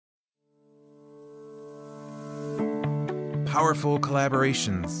Powerful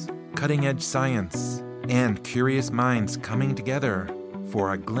collaborations, cutting-edge science, and curious minds coming together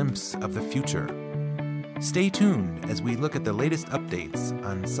for a glimpse of the future. Stay tuned as we look at the latest updates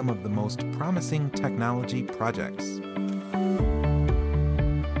on some of the most promising technology projects.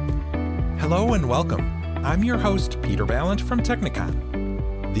 Hello and welcome. I'm your host, Peter Ballant from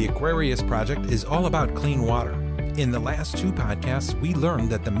Technicon. The AQUARIUS project is all about clean water. In the last two podcasts, we learned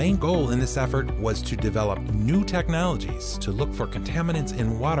that the main goal in this effort was to develop new technologies to look for contaminants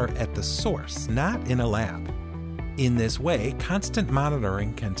in water at the source, not in a lab. In this way, constant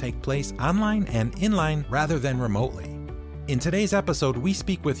monitoring can take place online and inline rather than remotely. In today's episode, we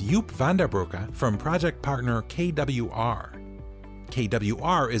speak with Joep van der Broeke from project partner KWR.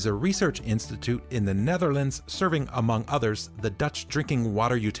 KWR is a research institute in the Netherlands serving, among others, the Dutch drinking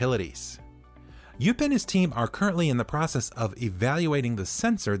water utilities. Joep and his team are currently in the process of evaluating the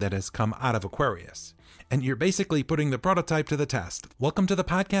sensor that has come out of AQUARIUS. And you're basically putting the prototype to the test. Welcome to the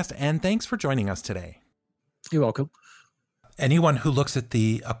podcast, and thanks for joining us today. You're welcome. Anyone who looks at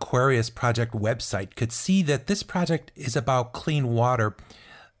the AQUARIUS project website could see that this project is about clean water.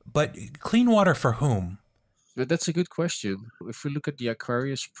 But clean water for whom? That's a good question. If we look at the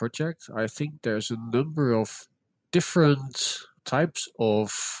AQUARIUS project, I think there's a number of different types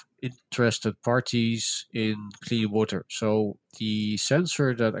of interested parties in clean water. So the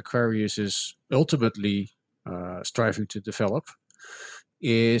sensor that AQUARIUS is ultimately striving to develop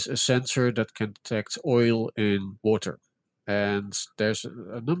is a sensor that can detect oil in water. And there's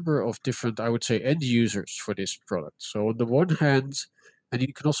a number of different, I would say, end users for this product. So on the one hand, and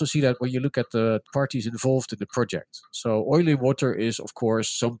you can also see that when you look at the parties involved in the project. So oil in water is, of course,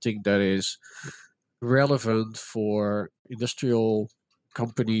 something that is relevant for industrial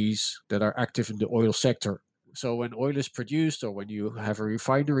companies that are active in the oil sector. So when oil is produced or when you have a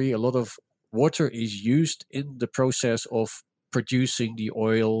refinery, a lot of water is used in the process of producing the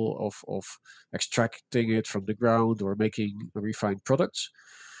oil, of extracting it from the ground or making refined products.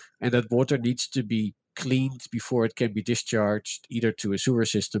 And that water needs to be cleaned before it can be discharged either to a sewer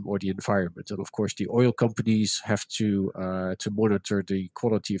system or the environment. And of course, the oil companies have to monitor the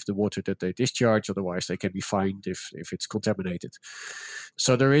quality of the water that they discharge. Otherwise, they can be fined if it's contaminated.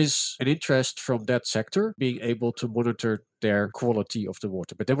 So there is an interest from that sector being able to monitor their quality of the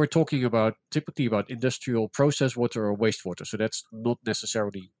water. But then we're talking typically about industrial process water or wastewater. So that's not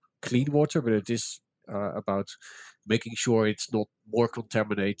necessarily clean water, but it is about making sure it's not more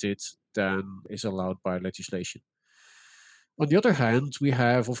contaminated than is allowed by legislation. On the other hand, we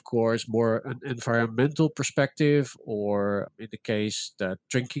have, of course, more an environmental perspective, or in the case that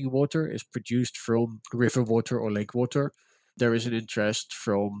drinking water is produced from river water or lake water, there is an interest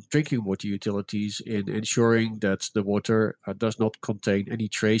from drinking water utilities in ensuring that the water does not contain any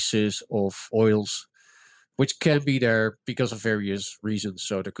traces of oils, which can be there because of various reasons.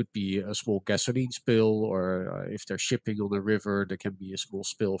 So there could be a small gasoline spill, or if they're shipping on a river, there can be a small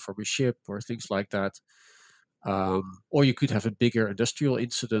spill from a ship or things like that. Or you could have a bigger industrial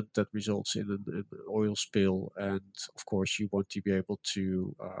incident that results in an oil spill. And of course, you want to be able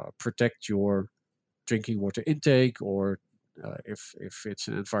to protect your drinking water intake, or if it's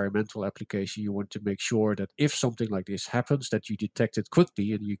an environmental application, you want to make sure that if something like this happens, that you detect it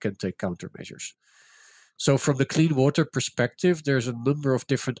quickly and you can take countermeasures. So from the clean water perspective, there's a number of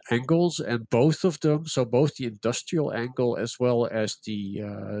different angles, and both of them, so both the industrial angle as well as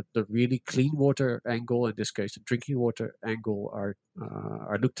the really clean water angle, in this case the drinking water angle, are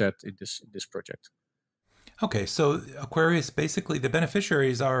looked at in this project. Okay, so AQUARIUS, basically the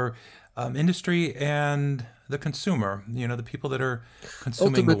beneficiaries are industry and the consumer, the people that are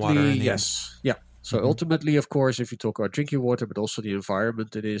consuming the water. Yes. Yeah. So ultimately, of course, if you talk about drinking water, but also the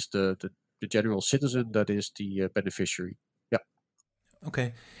environment, it is the general citizen that is the beneficiary. Yeah.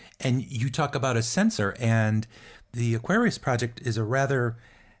 Okay. And you talk about a sensor, and the AQUARIUS project is a rather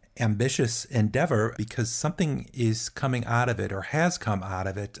ambitious endeavor because something is coming out of it, or has come out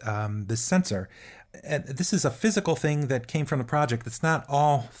of it, this sensor. And this is a physical thing that came from the project. It's not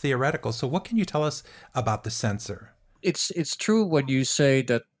all theoretical. So what can you tell us about the sensor? It's true when you say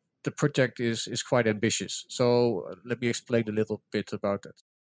that the project is quite ambitious. So let me explain a little bit about that.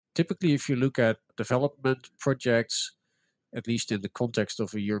 Typically, if you look at development projects, at least in the context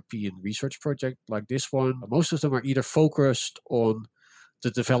of a European research project like this one, most of them are either focused on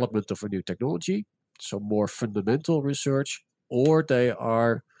the development of a new technology, so more fundamental research, or they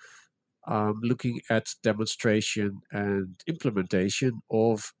are looking at demonstration and implementation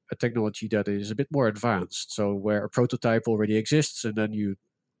of a technology that is a bit more advanced. So where a prototype already exists, and then you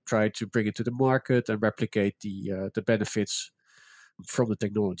try to bring it to the market and replicate the benefits from the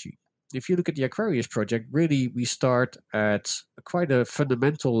technology. if you look at the Aquarius project, really we start at quite a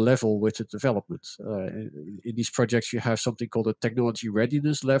fundamental level with the development. In these projects, you have something called a technology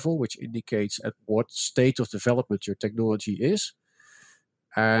readiness level, which indicates at what state of development your technology is.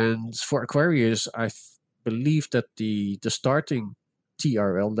 And for Aquarius, believe that the starting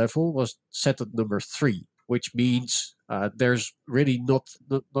TRL level was set at number 3, which means there's really not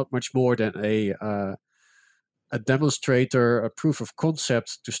much more than a demonstrator, a proof of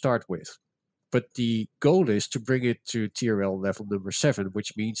concept to start with. But the goal is to bring it to TRL level number 7,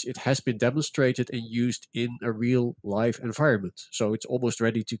 which means it has been demonstrated and used in a real live environment. So it's almost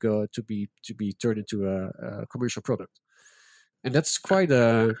ready to go to be turned into a commercial product. And that's quite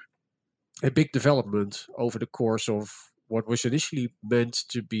a big development over the course of what was initially meant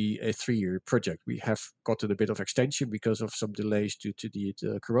to be a 3-year project. We have gotten a bit of extension because of some delays due to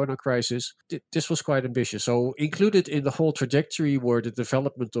the corona crisis. This was quite ambitious. So included in the whole trajectory were the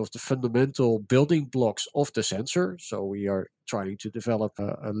development of the fundamental building blocks of the sensor. So we are trying to develop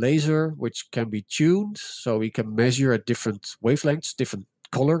a laser which can be tuned, so we can measure at different wavelengths, different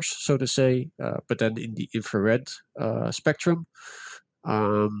colors, so to say, but then in the infrared spectrum.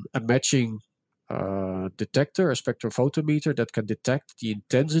 A matching detector, a spectrophotometer that can detect the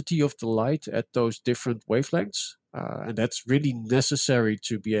intensity of the light at those different wavelengths. And that's really necessary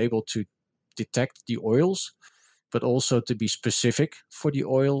to be able to detect the oils, but also to be specific for the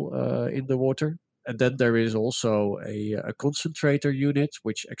oil in the water. And then there is also a concentrator unit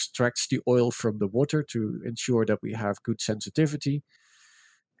which extracts the oil from the water to ensure that we have good sensitivity.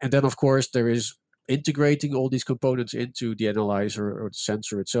 And then, of course, there is integrating all these components into the analyzer or the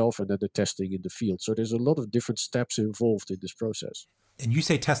sensor itself, and then the testing in the field. So there's a lot of different steps involved in this process. And you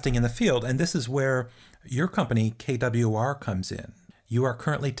say testing in the field, and this is where your company, KWR, comes in. You are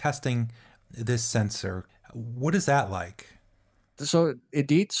currently testing this sensor. What is that like? So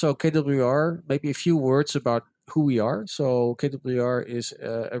indeed, so KWR, maybe a few words about who we are. So KWR is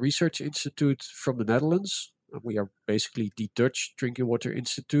a research institute from the Netherlands. We are basically the Dutch Drinking Water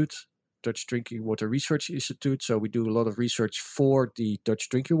Institute, Dutch Drinking Water Research Institute. So we do a lot of research for the Dutch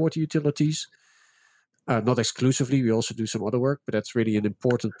drinking water utilities. Not exclusively, we also do some other work, but that's really an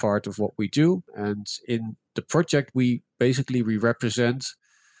important part of what we do. And in the project, we represent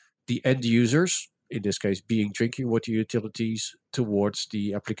the end users, in this case being drinking water utilities, towards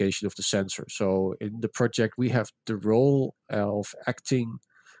the application of the sensor. So in the project, we have the role of acting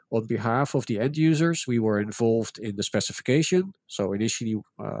on behalf of the end users. We were involved in the specification. So initially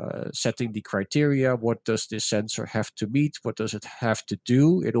setting the criteria, what does this sensor have to meet? What does it have to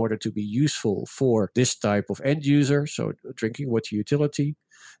do in order to be useful for this type of end user? So drinking water utility.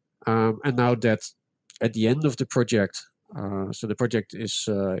 And now that at the end of the project, so the project is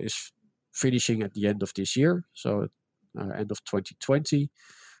finishing at the end of this year, so end of 2020.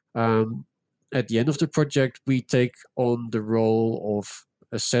 At the end of the project, we take on the role of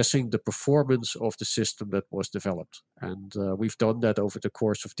assessing the performance of the system that was developed. And we've done that over the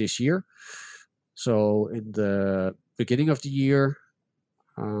course of this year. So in the beginning of the year,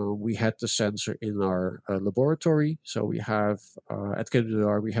 we had the sensor in our laboratory. So we have, at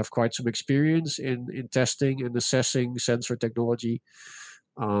KWR, we have quite some experience in testing and assessing sensor technology.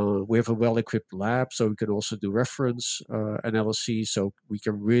 We have a well-equipped lab, so we can also do reference analyses, so we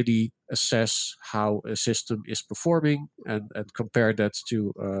can really assess how a system is performing and compare that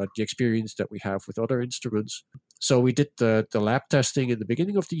to the experience that we have with other instruments. So we did the lab testing in the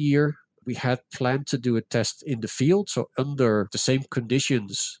beginning of the year. We had planned to do a test in the field, so under the same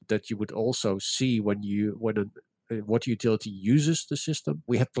conditions that you would also see when a water utility uses the system.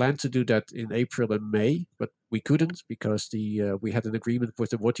 We had planned to do that in April and May, but we couldn't because we had an agreement with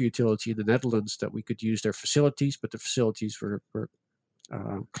the water utility in the Netherlands that we could use their facilities, but the facilities were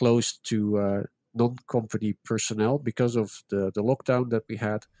closed to non-company personnel because of the lockdown that we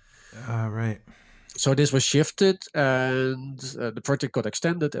had. Right. So this was shifted, and the project got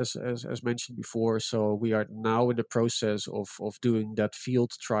extended, as mentioned before. So we are now in the process of doing that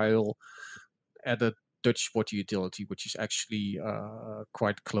field trial at a Dutch water utility, which is actually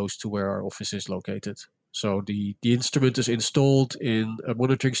quite close to where our office is located. So the instrument is installed in a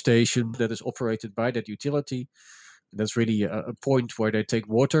monitoring station that is operated by that utility. And that's really a point where they take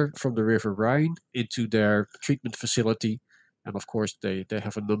water from the River Rhine into their treatment facility. And of course, they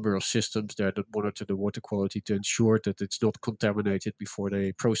have a number of systems there that monitor the water quality to ensure that it's not contaminated before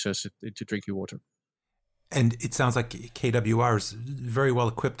they process it into drinking water. And it sounds like KWR is very well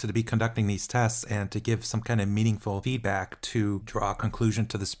equipped to be conducting these tests and to give some kind of meaningful feedback to draw a conclusion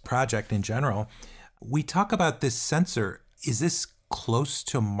to this project in general. We talk about this sensor. Is this close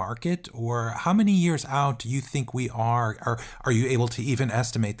to market, or how many years out do you think we are? Are you able to even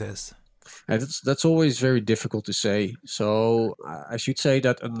estimate this? And that's always very difficult to say. So I should say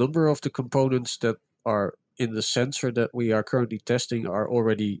that a number of the components that are in the sensor that we are currently testing are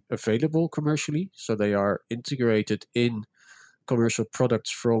already available commercially. So they are integrated in commercial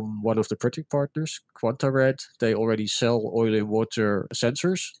products from one of the project partners, QuantaRed. They already sell oil and water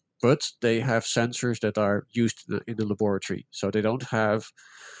sensors, but they have sensors that are used in the laboratory. So they don't have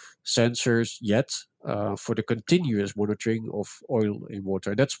sensors yet for the continuous monitoring of oil in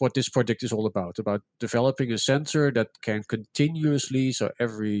water. That's what this project is all about developing a sensor that can continuously, so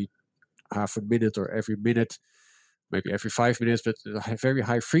every half a minute or every minute, maybe every 5 minutes, but very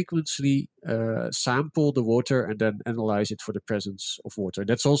high frequency, sample the water and then analyze it for the presence of water.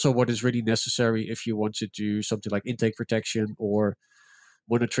 That's also what is really necessary if you want to do something like intake protection or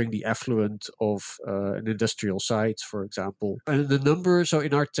monitoring the effluent of an industrial site, for example. And so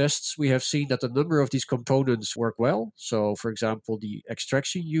in our tests, we have seen that a number of these components work well. So, for example, the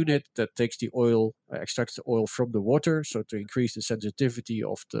extraction unit that takes the oil, extracts the oil from the water, so to increase the sensitivity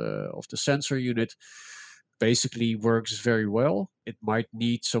of the sensor unit, basically works very well. It might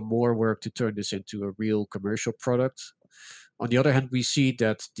need some more work to turn this into a real commercial product. On the other hand, we see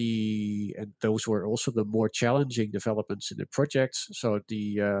that and those were also the more challenging developments in the projects. So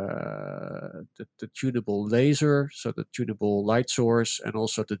the tunable laser, so the tunable light source, and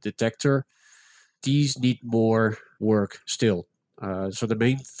also the detector, these need more work still. So the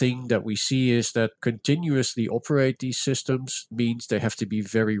main thing that we see is that continuously operate these systems means they have to be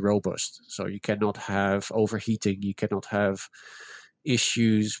very robust. So you cannot have overheating, you cannot have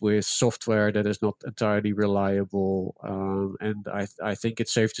issues with software that is not entirely reliable. And I think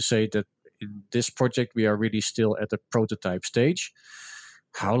it's safe to say that in this project, we are really still at the prototype stage.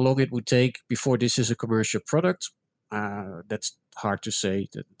 How long it would take before this is a commercial product, that's hard to say.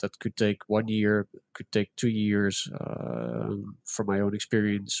 That could take 1 year, could take 2 years. From my own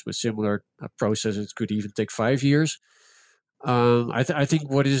experience with similar processes, it could even take 5 years. I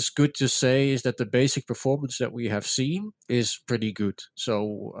think what is good to say is that the basic performance that we have seen is pretty good.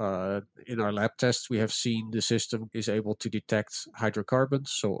 So in our lab tests, we have seen the system is able to detect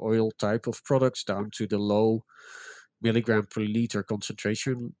hydrocarbons, so oil type of products, down to the low milligram per liter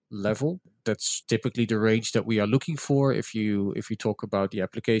concentration level. That's typically the range that we are looking for if you talk about the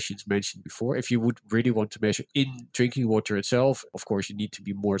applications mentioned before. If you would really want to measure in drinking water itself, of course, you need to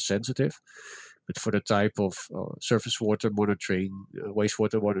be more sensitive. But for the type of surface water monitoring,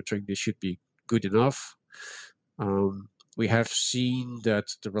 wastewater monitoring, this should be good enough. We have seen that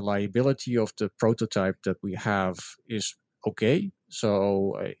the reliability of the prototype that we have is okay.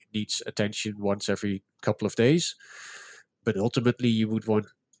 So it needs attention once every couple of days. But ultimately, you would want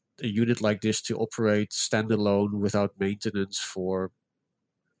a unit like this to operate standalone without maintenance for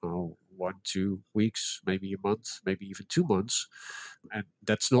 1-2 weeks, maybe a month, maybe even 2 months. And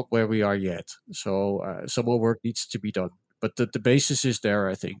that's not where we are yet. So some more work needs to be done. But the basis is there,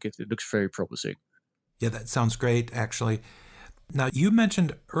 I think. It looks very promising. Yeah, that sounds great, actually. Now, you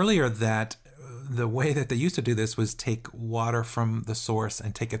mentioned earlier that the way that they used to do this was take water from the source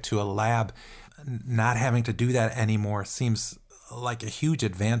and take it to a lab. Not having to do that anymore seems like a huge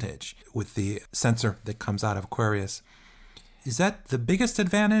advantage with the sensor that comes out of Aquarius. Is that the biggest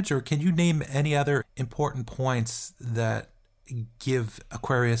advantage, or can you name any other important points that give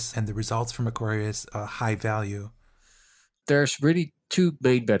Aquarius and the results from Aquarius a high value? There's really two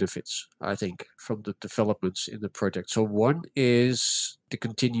main benefits, I think, from the developments in the project. So one is the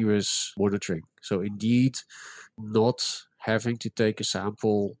continuous monitoring. So indeed, not having to take a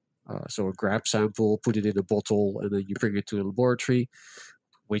sample, so a grab sample, put it in a bottle, and then you bring it to the laboratory,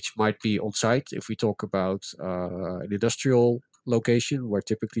 which might be on site if we talk about an industrial location where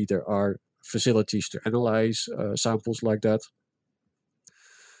typically there are facilities to analyze samples like that.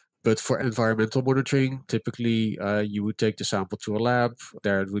 But for environmental monitoring, typically you would take the sample to a lab.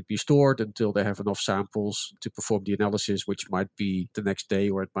 There it would be stored until they have enough samples to perform the analysis, which might be the next day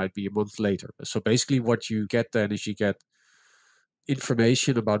or it might be a month later. So basically what you get then is you get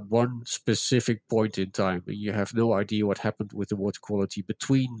information about one specific point in time, and you have no idea what happened with the water quality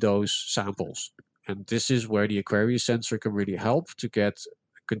between those samples. And this is where the Aquarius sensor can really help to get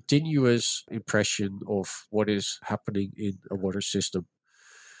a continuous impression of what is happening in a water system.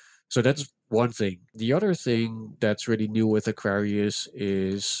 So that's one thing. The other thing that's really new with Aquarius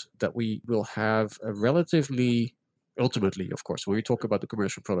is that we will have a relatively, ultimately, of course, when we talk about the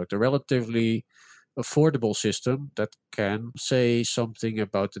commercial product, a relatively affordable system that can say something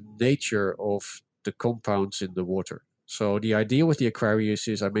about the nature of the compounds in the water. So the idea with the Aquarius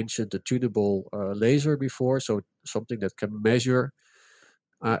is, I mentioned the tunable laser before, so something that can measure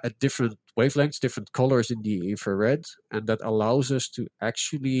at different wavelengths, different colors in the infrared, and that allows us to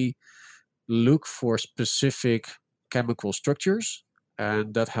actually look for specific chemical structures,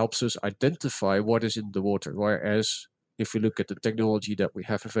 and that helps us identify what is in the water. Whereas if we look at the technology that we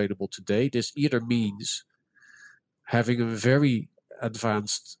have available today, this either means having a very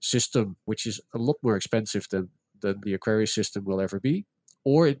advanced system, which is a lot more expensive than the Aquarius system will ever be,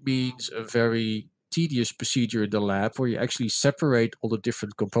 or it means a very tedious procedure in the lab where you actually separate all the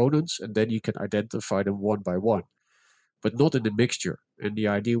different components and then you can identify them one by one, but not in a mixture. And the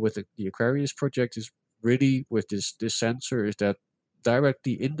idea with the Aquarius project is really with this sensor is that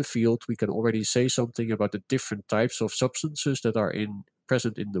directly in the field we can already say something about the different types of substances that are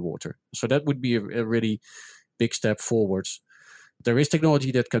present in the water. So that would be a really big step forwards. There is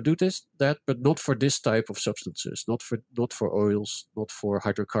technology that can do that, but not for this type of substances, not for oils, not for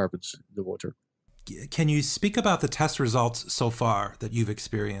hydrocarbons in the water. Can you speak about the test results so far that you've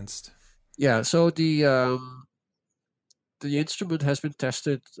experienced? Yeah, so the instrument has been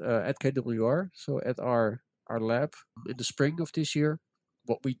tested at KWR, so at our lab in the spring of this year.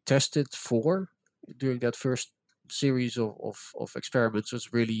 What we tested for during that first series of experiments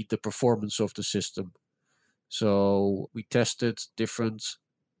was really the performance of the system. So we tested different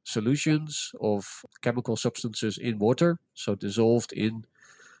solutions of chemical substances in water, so dissolved in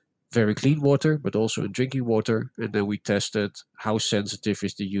very clean water, but also in drinking water. And then we tested how sensitive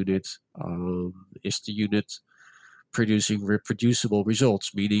is the unit. Is the unit producing reproducible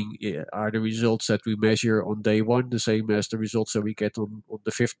results, meaning are the results that we measure on day one the same as the results that we get on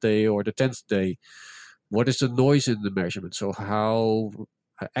the 5th day or the 10th day? What is the noise in the measurement? So how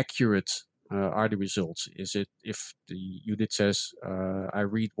accurate are the results? Is it, if the unit says I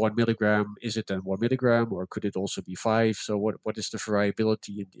read 1 milligram, is it then 1 milligram, or could it also be 5? So what is the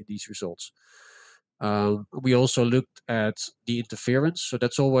variability in these results? We also looked at the interference. So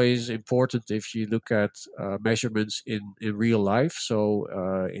that's always important if you look at measurements in real life. So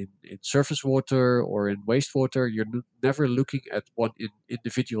in surface water or in wastewater, you're never looking at one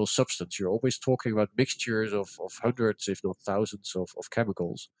individual substance. You're always talking about mixtures of hundreds, if not thousands of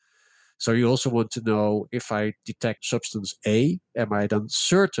chemicals. So you also want to know, if I detect substance A, am I then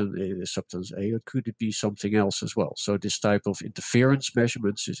certain it is substance A, or could it be something else as well? So this type of interference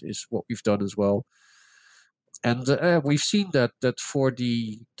measurements is what we've done as well. And we've seen that for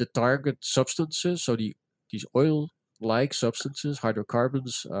the target substances, so these oil-like substances,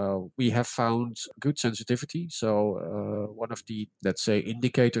 hydrocarbons, we have found good sensitivity. So one of the, let's say,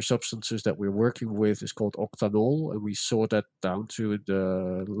 indicator substances that we're working with is called octanol, and we saw that down to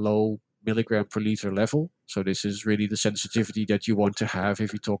the low milligram per liter level. So this is really the sensitivity that you want to have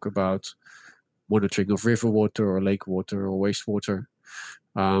if you talk about monitoring of river water or lake water or wastewater.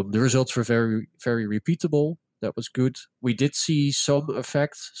 The results were very, very repeatable. That was good. We did see some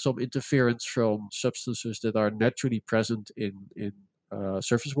effect, some interference from substances that are naturally present in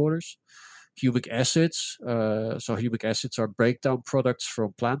surface waters. Humic acids. So humic acids are breakdown products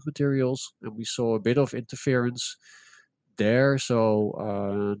from plant materials, and we saw a bit of interference there.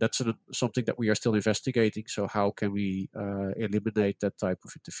 So that's something that we are still investigating. So how can we eliminate that type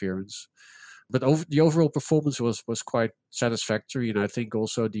of interference? But the overall performance was quite satisfactory, and I think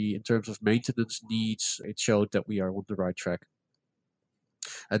also in terms of maintenance needs, it showed that we are on the right track.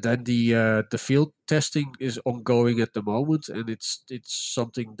 And then the field testing is ongoing at the moment, and it's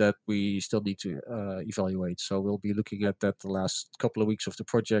something that we still need to evaluate. So we'll be looking at that the last couple of weeks of the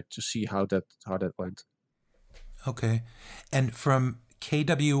project to see how that went. Okay, and from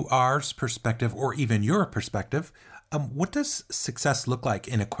KWR's perspective, or even your perspective, what does success look like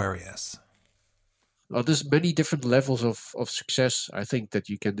in Aquarius? Well, there's many different levels of success, I think, that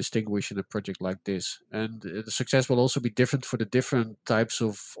you can distinguish in a project like this. And the success will also be different for the different types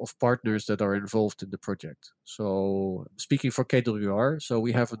of partners that are involved in the project. So speaking for KWR, so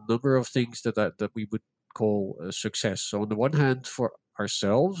we have a number of things that we would call a success. So on the one hand, for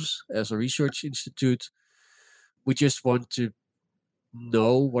ourselves as a research institute, we just want to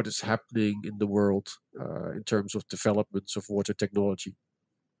know what is happening in the world in terms of developments of water technology.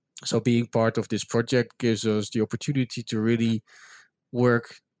 So being part of this project gives us the opportunity to really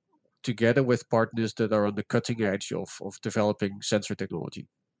work together with partners that are on the cutting edge of developing sensor technology.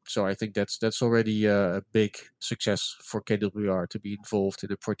 So I think that's already a big success for KWR to be involved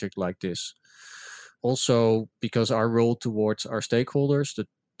in a project like this. Also, because our role towards our stakeholders, the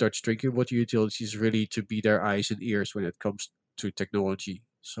Dutch drinking water utilities, is really to be their eyes and ears when it comes to technology.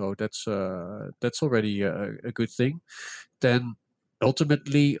 So that's already a good thing. Then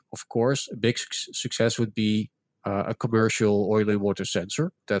ultimately, of course, a big success would be a commercial oil and water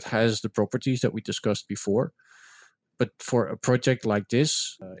sensor that has the properties that we discussed before. But for a project like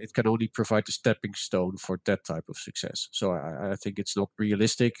this, it can only provide a stepping stone for that type of success. So I think it's not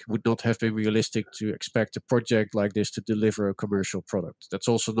realistic, would not have been realistic to expect a project like this to deliver a commercial product. That's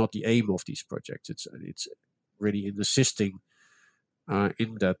also not the aim of these projects. It's really in assisting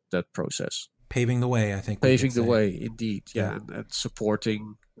in that process. Paving the way, I think. Paving the way, indeed, yeah. And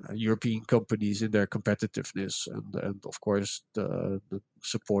supporting European companies in their competitiveness, and of course the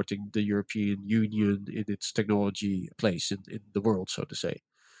supporting the European Union in its technology place in the world, so to say.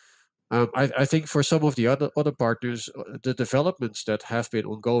 I think for some of the other partners, the developments that have been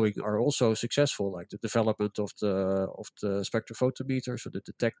ongoing are also successful, like the development of the spectrophotometer, so the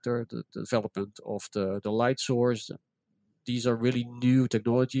detector, the development of the light source. These are really new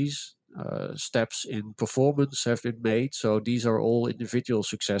technologies. Steps in performance have been made, so these are all individual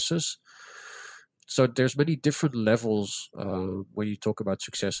successes. So there's many different levels when you talk about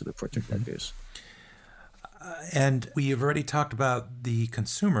success in a project like this. And we have already talked about the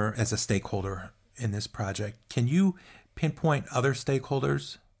consumer as a stakeholder in this project. Can you pinpoint other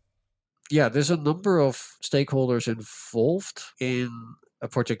stakeholders? Yeah, there's a number of stakeholders involved in a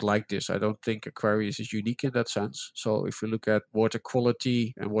project like this. I don't think Aquarius is unique in that sense. So if you look at water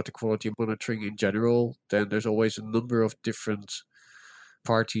quality and water quality monitoring in general, then there's always a number of different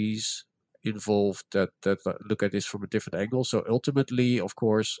parties involved that look at this from a different angle. So ultimately, of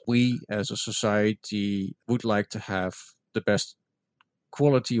course, we as a society would like to have the best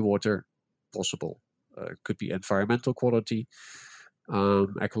quality water possible. It could be environmental quality,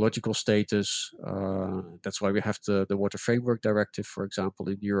 ecological status. That's why we have the Water Framework Directive, for example,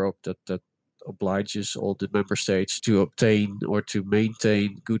 in Europe, that obliges all the member states to obtain or to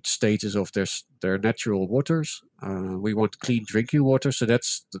maintain good status of their natural waters. We want clean drinking water, so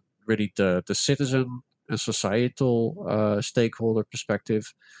that's really the citizen and societal stakeholder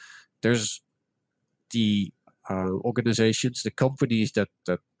perspective. There's the organizations, the companies that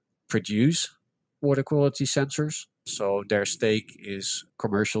produce water quality sensors. So their stake is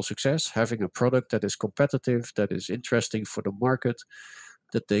commercial success, having a product that is competitive, that is interesting for the market,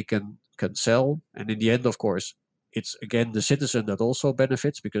 that they can sell. And in the end, of course, it's again the citizen that also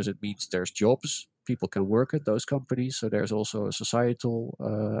benefits, because it means there's jobs. People can work at those companies. So there's also a societal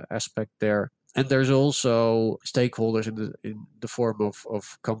aspect there. And there's also stakeholders in the form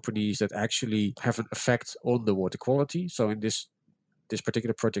of companies that actually have an effect on the water quality. So in this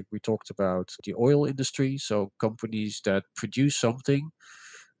particular project, we talked about the oil industry. So companies that produce something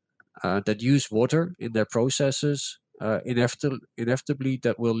that use water in their processes, inevitably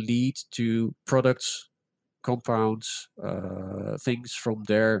that will lead to products, compounds, things from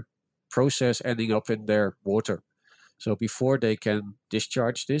their process ending up in their water. So before they can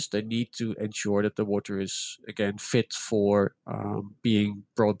discharge this, they need to ensure that the water is, again, fit for being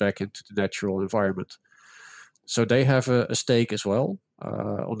brought back into the natural environment. So they have a stake as well.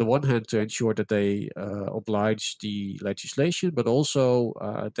 On the one hand, to ensure that they oblige the legislation, but also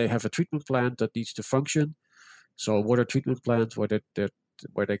they have a treatment plant that needs to function. So a water treatment plant where they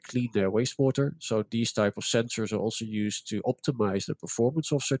clean their wastewater. So these type of sensors are also used to optimize the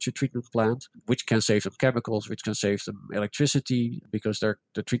performance of such a treatment plant, which can save them chemicals, which can save them electricity, because the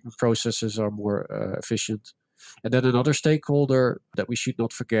treatment processes are more efficient. And then another stakeholder that we should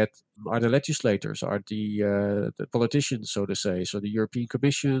not forget are the legislators, are the politicians, so to say. So the European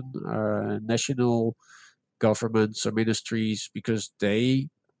Commission, national governments or ministries, because they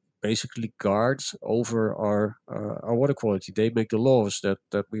basically guard over our water quality. They make the laws that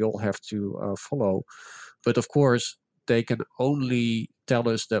we all have to follow. But of course, they can only tell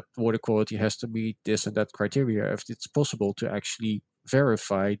us that water quality has to meet this and that criteria if it's possible to actually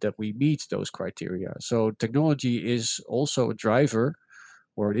verify that we meet those criteria. So technology is also a driver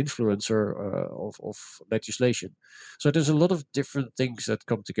or an influencer of legislation. So there's a lot of different things that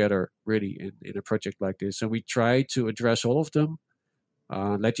come together really in a project like this. And we try to address all of them.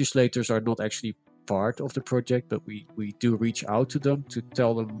 Legislators are not actually part of the project, but we do reach out to them to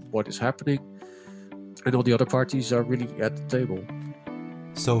tell them what is happening. And all the other parties are really at the table.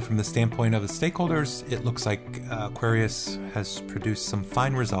 So from the standpoint of the stakeholders, it looks like Aquarius has produced some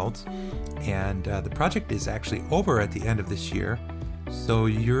fine results, and the project is actually over at the end of this year. So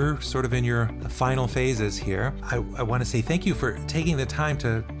you're sort of in your final phases here. I want to say thank you for taking the time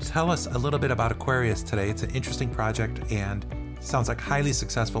to tell us a little bit about Aquarius today. It's an interesting project and sounds like a highly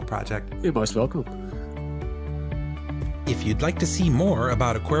successful project. You're most welcome. If you'd like to see more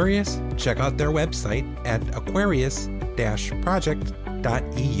about Aquarius, check out their website at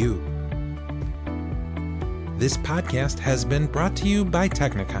aquarius-project.eu. This podcast has been brought to you by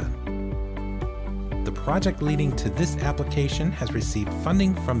Technicon. The project leading to this application has received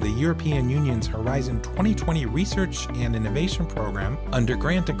funding from the European Union's Horizon 2020 Research and Innovation Program under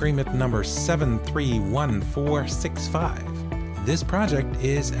Grant Agreement number 731465. This project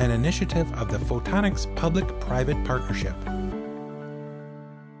is an initiative of the Photonics Public-Private Partnership.